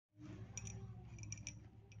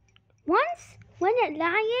Once, when a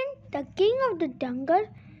lion, the king of the jungle,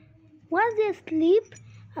 was asleep,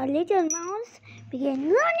 a little mouse began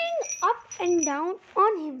running up and down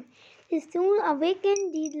on him. He soon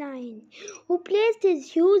awakened the lion, who placed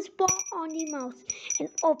his huge paw on the mouse and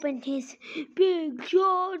opened his big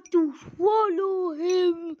jaws to swallow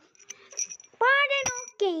him. "Pardon, O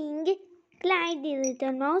king," cried the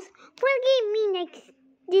little mouse. "Forgive me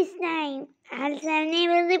this time. I shall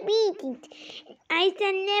never repeat it. I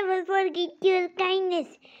shall never forget your kindness.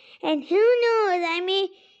 And who knows, I may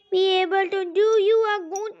be able to do you a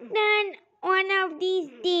good turn one of these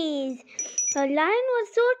days." The lion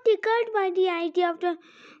was so tickled by the idea of the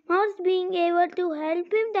mouse being able to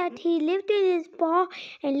help him that he lifted his paw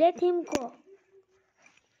and let him go.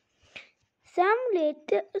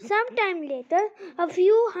 Some time later, a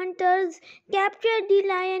few hunters captured the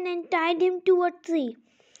lion and tied him to a tree.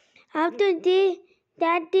 After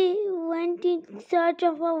that, they went in search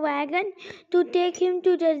of a wagon to take him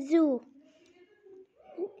to the zoo.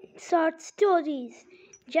 Short stories.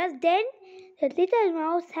 Just then, the little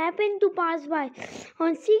mouse happened to pass by.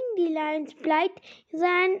 On seeing the lion's plight, he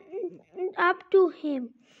ran up to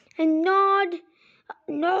him and gnawed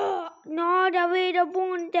away the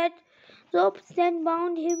bone that ropes that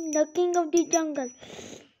bound him, the king of the jungle.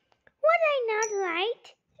 "Was I not right?"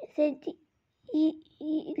 said the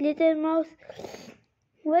little mouse,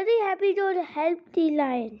 very happy to help the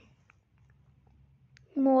lion.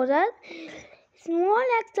 Moral: small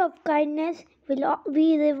acts of kindness will be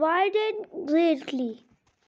rewarded greatly.